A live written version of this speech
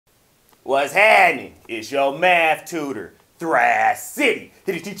What's happening? It's your math tutor, ThrashCity,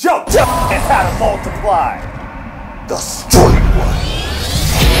 here to teach your ass how to multiply. The straight way.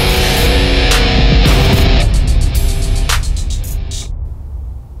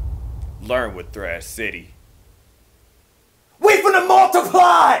 Learn with ThrashCity. We finna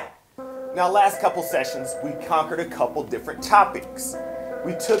multiply! Now, last couple sessions, we conquered a couple different topics.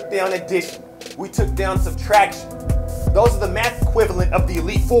 We took down addition. We took down subtraction. Those are the math equivalent of the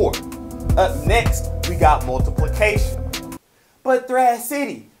Elite Four. Up next, we got multiplication. But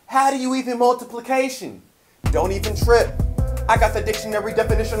ThrashCity, how do you even multiplication? Don't even trip. I got the dictionary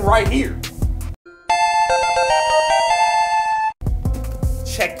definition right here.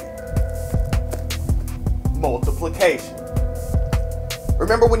 Check it. Multiplication.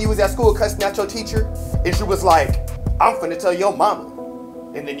 Remember when you was at school cussing out your teacher and she was like, I'm finna tell your mama.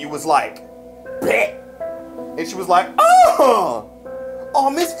 And then you was like, bet. And she was like, oh,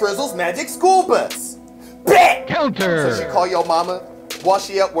 Miss Frizzle's magic school bus. Bet. Counter. So she called your mama while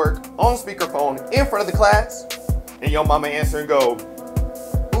she at work on speakerphone in front of the class. And your mama answer and go,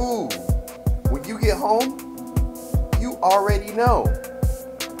 ooh, when you get home, you already know.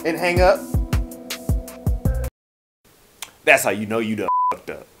 And hang up. That's how you know you done fucked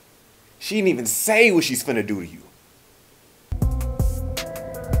up. She didn't even say what she's finna do to you.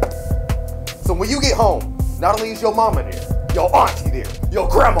 So when you get home, not only is your mama there, your auntie there, your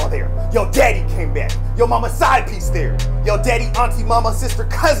grandma there, your daddy came back, your mama's side piece there, your daddy, auntie, mama, sister,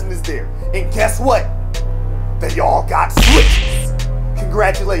 cousin is there. And guess what? They all got switches.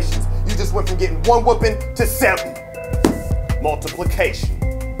 Congratulations, you just went from getting one whooping to 7. Multiplication.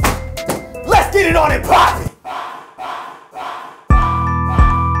 Let's get it on and pop it!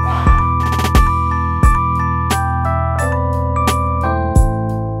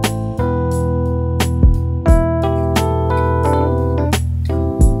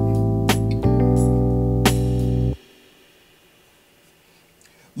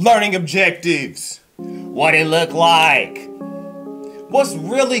 Learning objectives. What it look like. What's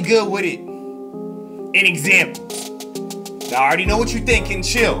really good with it? An example. Now I already know what you're thinking.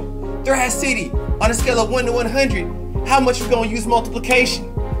 Chill. ThrashCity, on a scale of 1 to 100, how much you gonna use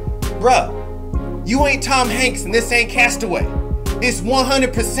multiplication? Bruh, you ain't Tom Hanks and this ain't Castaway. It's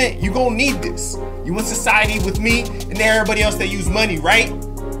 100%. You gonna need this. You in society with me and everybody else that use money, right?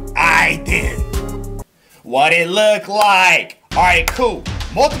 I did. What it look like? Alright, cool.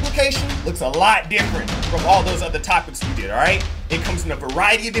 Multiplication looks a lot different from all those other topics we did, alright? It comes in a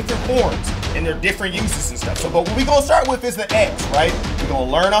variety of different forms, and there are different uses and stuff. So, but what we're gonna start with is the X, right? We're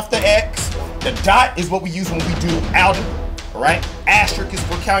gonna learn off the X. The dot is what we use when we do algebra, alright? Asterisk is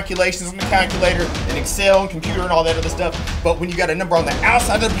for calculations on the calculator, and Excel and computer and all that other stuff. But when you got a number on the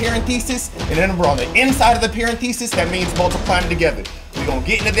outside of the parenthesis, and a number on the inside of the parenthesis, that means multiplying together. We're gonna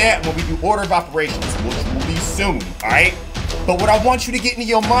get into that when we do order of operations, which will be soon, alright? But what I want you to get into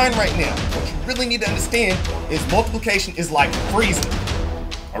your mind right now, what you really need to understand is multiplication is like freezing,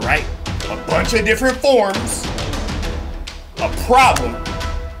 all right? A bunch of different forms, a problem,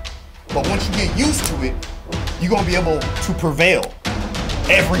 but once you get used to it, you're gonna be able to prevail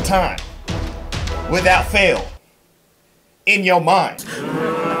every time, without fail, in your mind.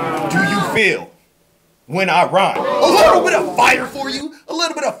 Do you feel when I rhyme? A little bit of fire for you, a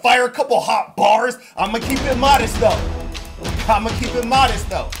little bit of fire, a couple hot bars. I'm gonna keep it modest though.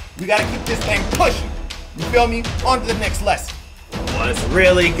 We gotta keep this thing pushing. You feel me? On to the next lesson. What's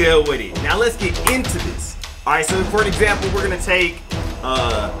really good with it? Now let's get into this. Alright, so for an example, we're gonna take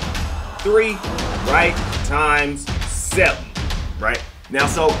 3, right, times 7, right? Now,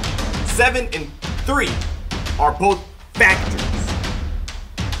 so 7 and 3 are both factors.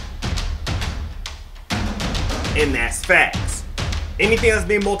 And that's facts. Anything that's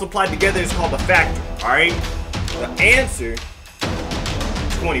being multiplied together is called a factor, alright? The answer,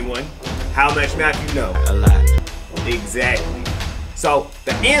 21. How much math you know? A lot. Exactly. So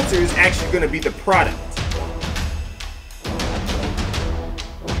the answer is actually going to be the product.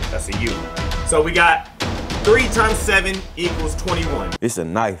 That's a U. So we got 3 times 7 equals 21. It's a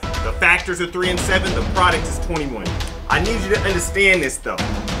knife. The factors are 3 and 7. The product is 21. I need you to understand this though.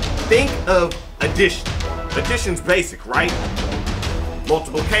 Think of addition. Addition's basic, right?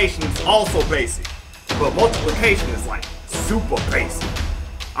 Multiplication is also basic. But multiplication is like super basic.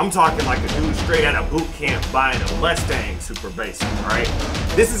 I'm talking like a dude straight out of boot camp buying a Mustang, super basic, all right?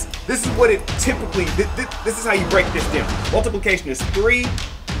 This is what it typically, this is how you break this down. Multiplication is 3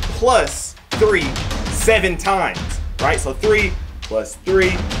 plus 3 7 times, right? So 3 plus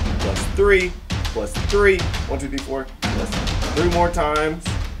 3 plus 3 plus 3, 1, 2, 3, 4, plus 3 more times.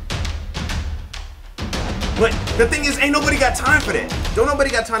 But the thing is, ain't nobody got time for that. Don't nobody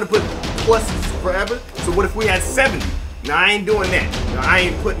got time to put pluses forever. So what if we had 70? Now I ain't doing that. Now I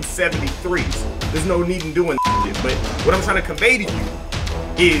ain't putting 73s. There's no need in doing that. But what I'm trying to convey to you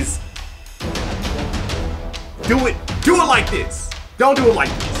is do it like this. Don't do it like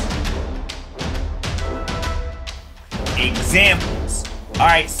this. Examples.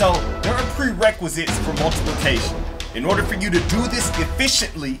 Alright, so there are prerequisites for multiplication. In order for you to do this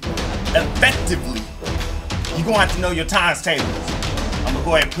efficiently, effectively, you're gonna have to know your times tables. I'm gonna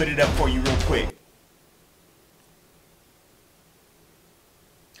go ahead and put it up for you real quick.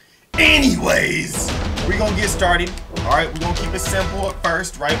 Anyways, we're gonna get started. Alright, we're gonna keep it simple at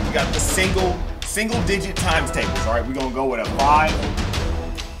first, right? We got the single digit times tables. Alright, we're gonna go with a 5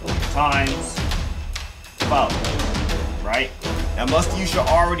 times 12. Right? Now most of you should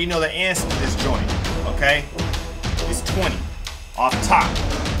already know the answer to this joint, okay? It's 20 off top.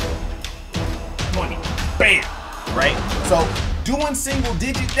 20, bam, right? So doing single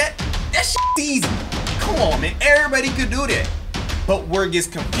digit, that's easy. Come on, man, everybody could do that. But where it gets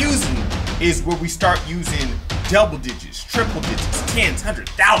confusing is where we start using double digits, triple digits, tens,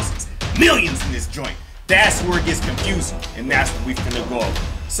 hundreds, thousands, millions in this joint. That's where it gets confusing, and that's what we're gonna go over.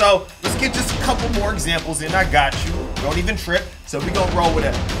 So let's get just a couple more examples in. I got you. Don't even trip. So we're gonna roll with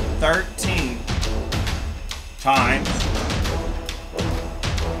a 13 times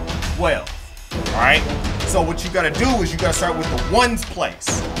 12. Alright? So what you gotta do is you gotta start with the ones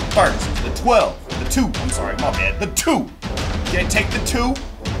place first. The 12. The 2. I'm sorry, my bad. The 2. Okay, take the 2,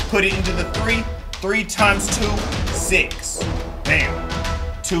 put it into the 3. 3 times 2, 6. Bam.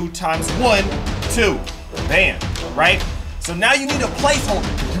 2 times 1, 2. Bam. Right? So now you need a placeholder.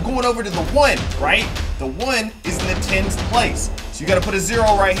 You're going over to the 1, right? The 1 is in the tens place. So you gotta put a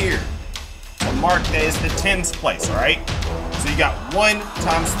 0 right here to mark that it's the tens place, all right? So you got 1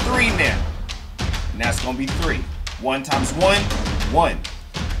 times 3 now. And that's gonna be 3. 1 times 1, 1.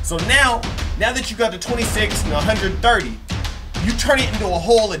 So now that you got the 26 and the 130, you turn it into a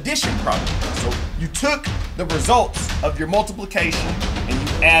whole addition problem. So you took the results of your multiplication and you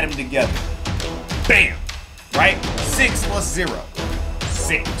add them together. Bam! Right? 6 plus 0,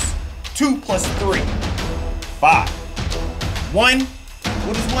 6. 2 plus 3, 5. 1,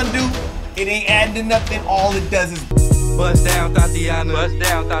 what does 1 do? It ain't adding to nothing. All it does is bust down, Tatiana. Bust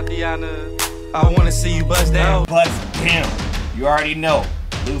down, Tatiana. I wanna see you bust down. Bust down. You already know.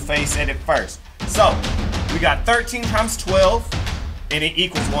 Blueface said it first. So, we got 13 times 12, and it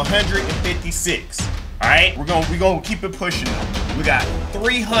equals 156. Alright? We're gonna keep it pushing though. We got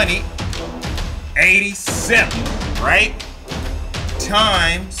 387, right?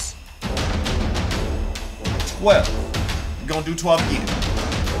 Times 12. We're gonna do 12 again.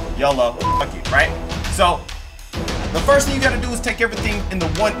 YOLO. Fuck it, right? So, the first thing you gotta do is take everything in the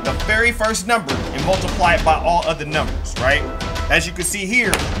very first number and multiply it by all other numbers, right? As you can see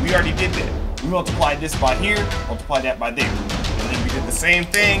here, we already did that. We multiplied this by here, multiplied that by there. And then we did the same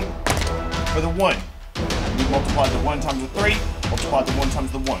thing for the 1. We multiplied the 1 times the 3, multiplied the 1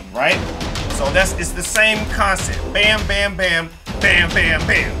 times the 1, right? So it's the same concept. Bam, bam, bam, bam, bam,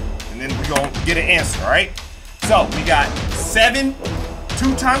 bam. And then we're gonna get an answer, all right? So we got 7,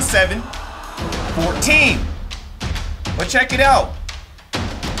 2 times 7, 14. But check it out.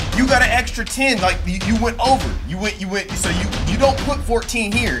 You got an extra 10, like you went over. You went, so you don't put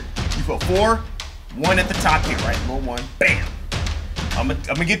 14 here. You put 4, 1 at the top here, right? Little 1, bam. I'm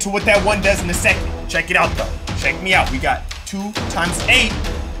gonna get to what that 1 does in a second. Check it out though. Check me out. We got 2 times 8,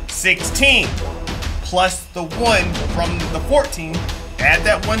 16. Plus the 1 from the 14. Add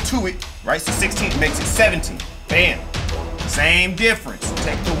that 1 to it, right? So 16 makes it 17. Bam. Same difference.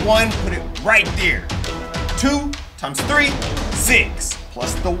 Take the 1, put it right there. 2 times 3, 6.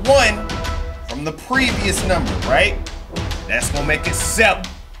 Plus the 1 from the previous number, right? That's gonna make it 7.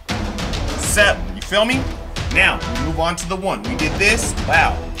 7, you feel me? Now, we move on to the 1. We did this,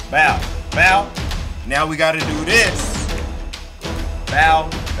 bow, bow, bow. Now we gotta do this. Bow,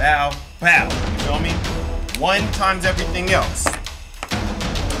 bow, bow. You feel me? 1 times everything else.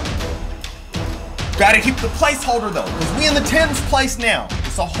 Gotta keep the placeholder though, because we in the tens place now.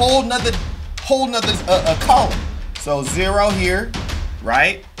 It's a whole nother column. So 0 here,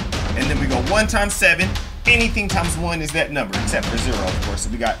 right? And then we go 1 times 7. Anything times 1 is that number, except for 0, of course. So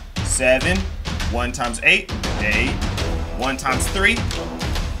we got 7, 1 times 8, 8. 1 times 3,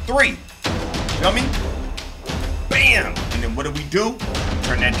 3. Feel me? Bam! And then what do?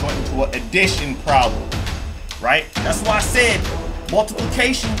 Turn that joint into an addition problem, right? That's why I said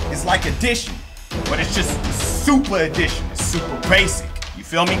multiplication is like addition, but it's just super addition. It's super basic. You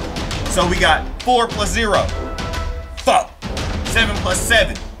feel me? So we got 4 plus 0, 4. 7 plus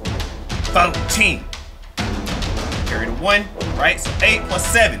 7, 14. Carry the 1, right? So 8 plus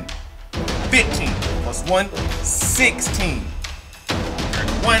 7, 15. Plus 1, 16.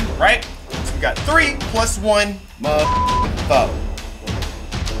 1, right? So we got 3 plus 1, 4.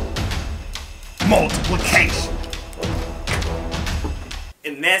 Multiplication.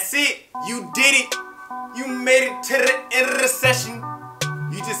 And that's it. You did it. You made it to the end of the session.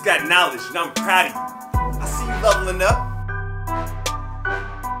 You just got knowledge, and I'm proud of you. I see you leveling up.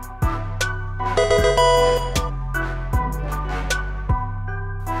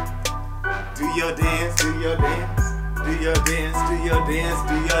 Do your dance, do your dance, do your dance, do your dance,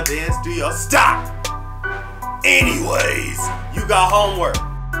 do your dance, do your stop. Anyways, you got homework.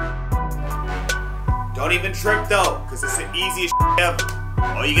 Don't even trip though, cause it's the easiest ever.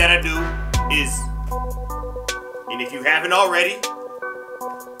 All you gotta do is, and if you haven't already,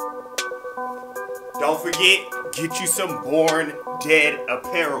 don't forget, get you some Born Dead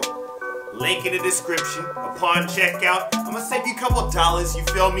apparel. Link in the description. Upon checkout, I'm gonna save you a couple dollars, you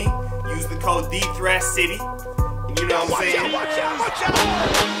feel me? Use the code ThrashCity. And you know what I'm saying? Watch out, watch out.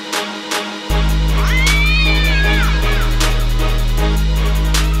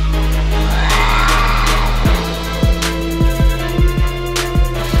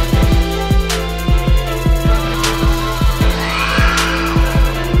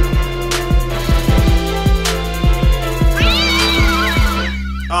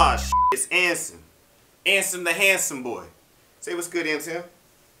 Ah, shit, it's Ansem. Ansem the handsome boy. Say what's good, Ansem.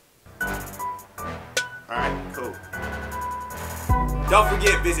 Alright, cool. Don't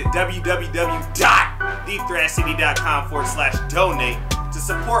forget, visit www.thethrashcity.com/donate to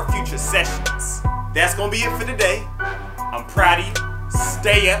support future sessions. That's gonna be it for today. I'm proud of you.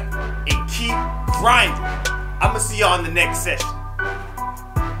 Stay up and keep grinding. I'm gonna see y'all in the next session.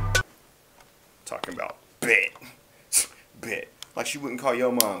 Talking about bet. Bet. Like she wouldn't call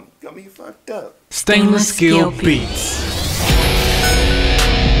your mom. Got me fucked up. Stainless Steel Beats.